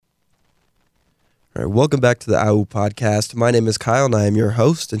All right, welcome back to the AAWOO Podcast. My name is Kyle, and I am your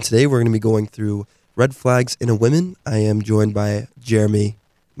host. And today we're going to be going through red flags in a woman. I am joined by Jeremy,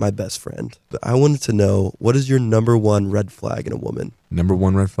 my best friend. But I wanted to know, what is your number one red flag in a woman? Number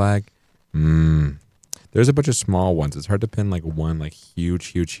one red flag? There's a bunch of small ones. It's hard to pin like one like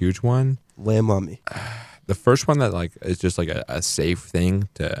huge one. Lamb on me. The first one that like is just like a safe thing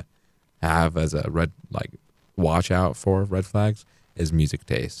to have as a watch out for red flags is music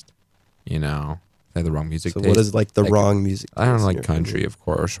taste. You know, they have the wrong music taste. So what is like the wrong music taste? I don't like country, of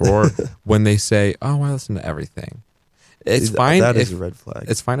course. Or when they say, "Oh, I listen to everything." It's fine. That is a red flag.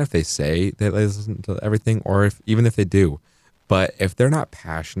 It's fine if they say they listen to everything, or even if they do. But if they're not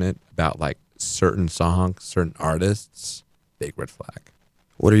passionate about like certain songs, certain artists, big red flag.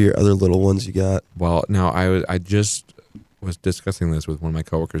 What are your other little ones you got? Well, now I just was discussing this with one of my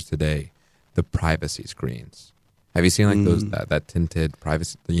coworkers today. The privacy screens. Have you seen like those that tinted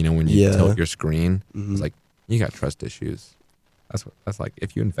privacy? You know, when you tilt your screen, it's like you got trust issues. That's like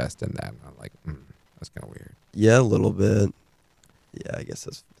if you invest in that, I'm like that's kind of weird. Yeah, a little bit. Yeah, I guess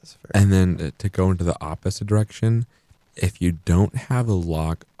that's fair. And then to go into the opposite direction, if you don't have a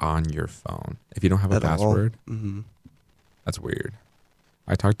lock on your phone, if you don't have a password, that's weird.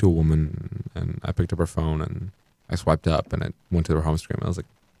 I talked to a woman and I picked up her phone and I swiped up and it went to her home screen. I was like,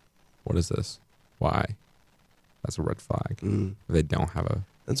 "What is this? Why?" That's a red flag. They don't have a...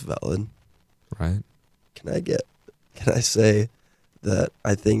 That's valid. Right? Can I say that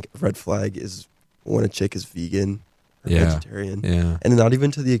I think red flag is when a chick is vegan or vegetarian. Yeah. And not even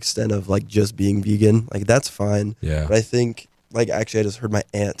to the extent of like just being vegan. Like that's fine. Yeah. But I think, like actually I just heard my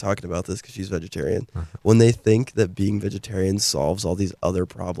aunt talking about this because she's vegetarian. When they think that being vegetarian solves all these other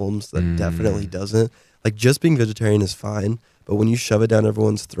problems, that definitely doesn't. Like just being vegetarian is fine. But when you shove it down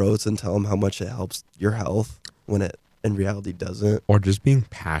everyone's throats and tell them how much it helps your health, when it in reality doesn't. Or just being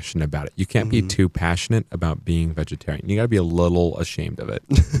passionate about it. You can't be too passionate about being vegetarian. You got to be a little ashamed of it.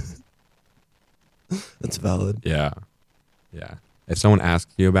 That's valid. Yeah. Yeah. If someone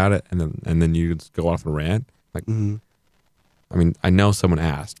asks you about it and then you just go off a rant, like, I mean, I know someone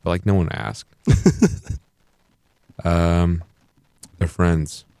asked, but like no one asked. They're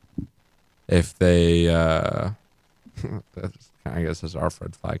friends. If they, I guess that's our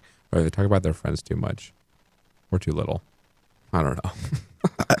red flag. Or if they talk about their friends too much. Or too little. I don't know.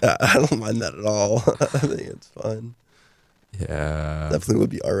 I don't mind that at all. I think it's fine. Yeah. Definitely would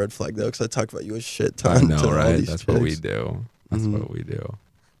be our red flag though, because I talk about you a shit ton. I know, right? That's what we do. That's what we do.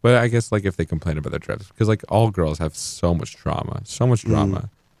 But I guess like if they complain about their trips, because like all girls have so much drama.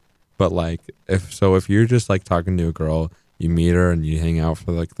 But like if you're just like talking to a girl, you meet her and you hang out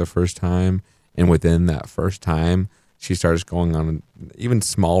for like the first time, and within that first time, she starts going on even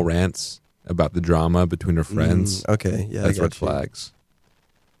small rants about the drama between her friends. Okay, yeah, that's red flags.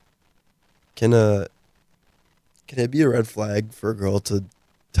 Can it be a red flag for a girl to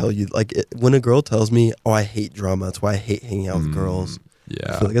tell you, like, when a girl tells me, "Oh, I hate drama. That's why I hate hanging out with girls."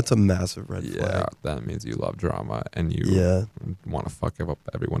 Yeah, I feel like that's a massive red flag. Yeah, that means you love drama and you want to fuck up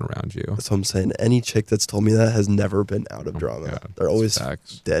everyone around you. That's what I'm saying. Any chick that's told me that has never been out of drama. God, they're always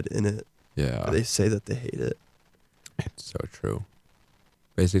facts. Dead in it. Yeah, but they say that they hate it. It's so true.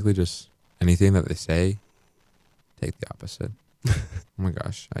 Basically, just anything that they say, take the opposite. Oh my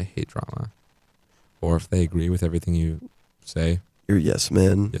gosh, I hate drama. Or if they agree with everything you say, you're yes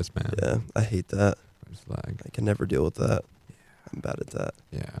man. Yes man. Yeah, I hate that. Red flag. I can never deal with that. Yeah. I'm bad at that.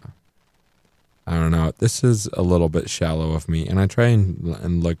 Yeah. I don't know. This is a little bit shallow of me, and I try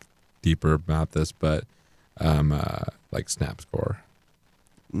and look deeper about this, but like snap score.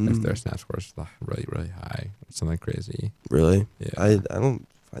 If their snap score is really, really high, or something crazy. Really? Yeah. I don't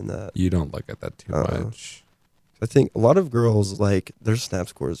find that. You don't look at that too much. I think a lot of girls, like, their snap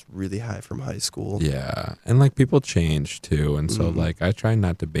score is really high from high school. Yeah. And like people change too. And so like I try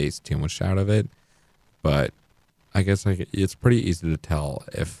not to base too much out of it, but I guess like it's pretty easy to tell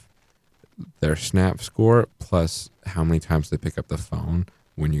if their snap score plus how many times they pick up the phone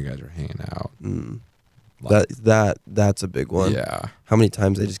when you guys are hanging out. Like, that's a big one. Yeah. How many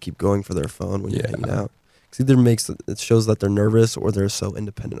times they just keep going for their phone when you're hanging out. Because either it shows that they're nervous or they're so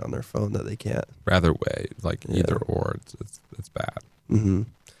independent on their phone that they can't. Either way, like either or, it's bad.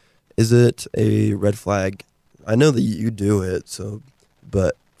 Is it a red flag? I know that you do it,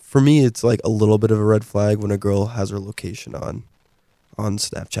 but for me, it's like a little bit of a red flag when a girl has her location on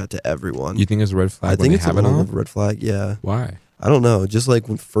Snapchat to everyone. You think it's a red flag? I think it's a little bit of a red flag. Yeah. Why? I don't know. Just like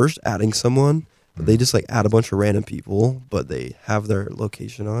when first adding someone, they just like add a bunch of random people, but they have their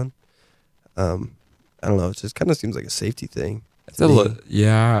location on. I don't know. It just kind of seems like a safety thing. It's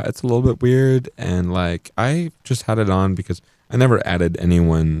a little bit weird, and like I just had it on because I never added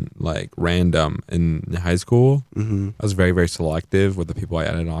anyone like random in high school. Mm-hmm. I was very, very selective with the people I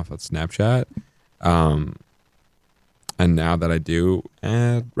added off of Snapchat. And now that I do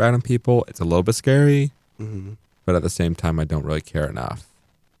add random people, it's a little bit scary, Mm-hmm. but at the same time, I don't really care enough.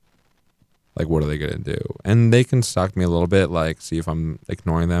 Like, what are they going to do? And they can stalk me a little bit, like, see if I'm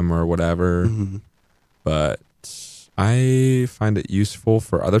ignoring them or whatever. Mm-hmm. But I find it useful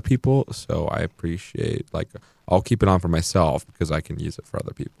for other people, so I appreciate, like, I'll keep it on for myself because I can use it for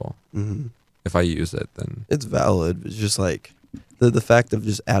other people. Mm-hmm. If I use it, then it's valid. It's just like the fact of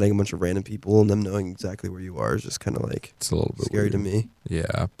just adding a bunch of random people and them knowing exactly where you are is just kind of like it's a little bit scary weird to me.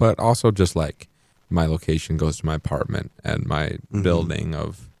 Yeah, but also just like my location goes to my apartment and my building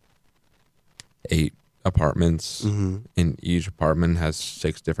of 8 apartments. Mm-hmm. And each apartment has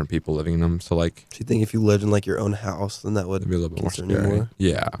 6 different people living in them. So like, do you think if you lived in like your own house, then that would be a little bit more concern you scary? more?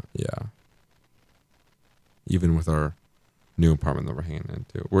 Yeah. Even with our new apartment that we're hanging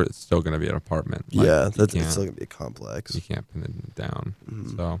into, it's still going to be an apartment. Like, It's still gonna be a complex. You can't pin it down.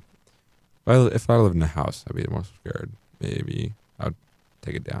 Mm-hmm. So if I lived in a house, I'd be more scared. Maybe I'd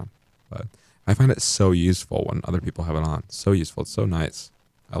take it down. But I find it so useful when other people have it on. So useful. It's so nice.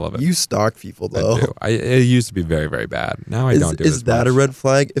 I love it. You stalk people though. I do. It used to be very, very bad. Now I don't do it as Is that much. a red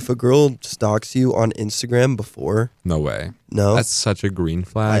flag? If a girl stalks you on Instagram before? No way. No? That's such a green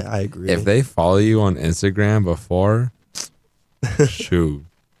flag. I agree. If they follow you on Instagram before, shoo.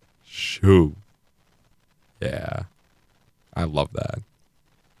 Yeah. I love that.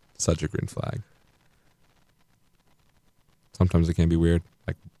 Such a green flag. Sometimes it can be weird.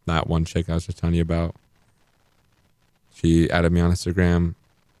 Like that one chick I was just telling you about. She added me on Instagram.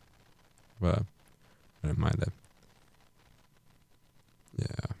 But I didn't mind it.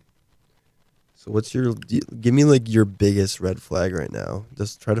 Yeah. So give me like your biggest red flag right now.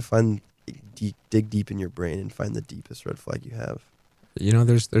 Just try to dig deep in your brain and find the deepest red flag you have. You know,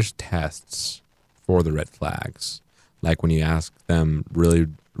 there's tests for the red flags. Like when you ask them really,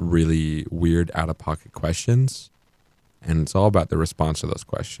 really weird out-of-pocket questions, and it's all about the response to those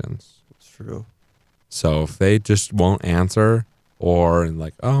questions. It's true. So if they just won't answer, or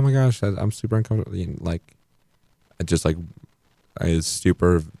like, oh my gosh, I'm super uncomfortable, like, I just like, is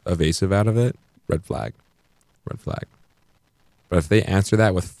super evasive out of it, red flag. But if they answer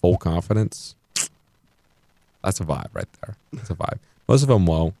that with full confidence, that's a vibe right there. That's a vibe. Most of them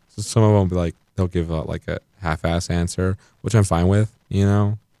won't. So some of them will be like, they'll give like a half-ass answer, which I'm fine with, you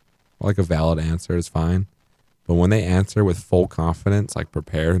know, like a valid answer is fine. But when they answer with full confidence, like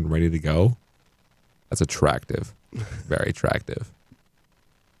prepared and ready to go, that's attractive. Very attractive.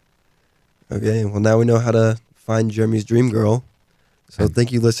 Okay, well now we know how to find Jeremy's dream girl. So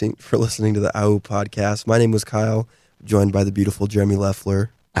thank you for listening to the AAWOO Podcast. My name was Kyle, joined by the beautiful Jeremy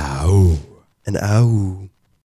Leffler. Ow. And AAWOO.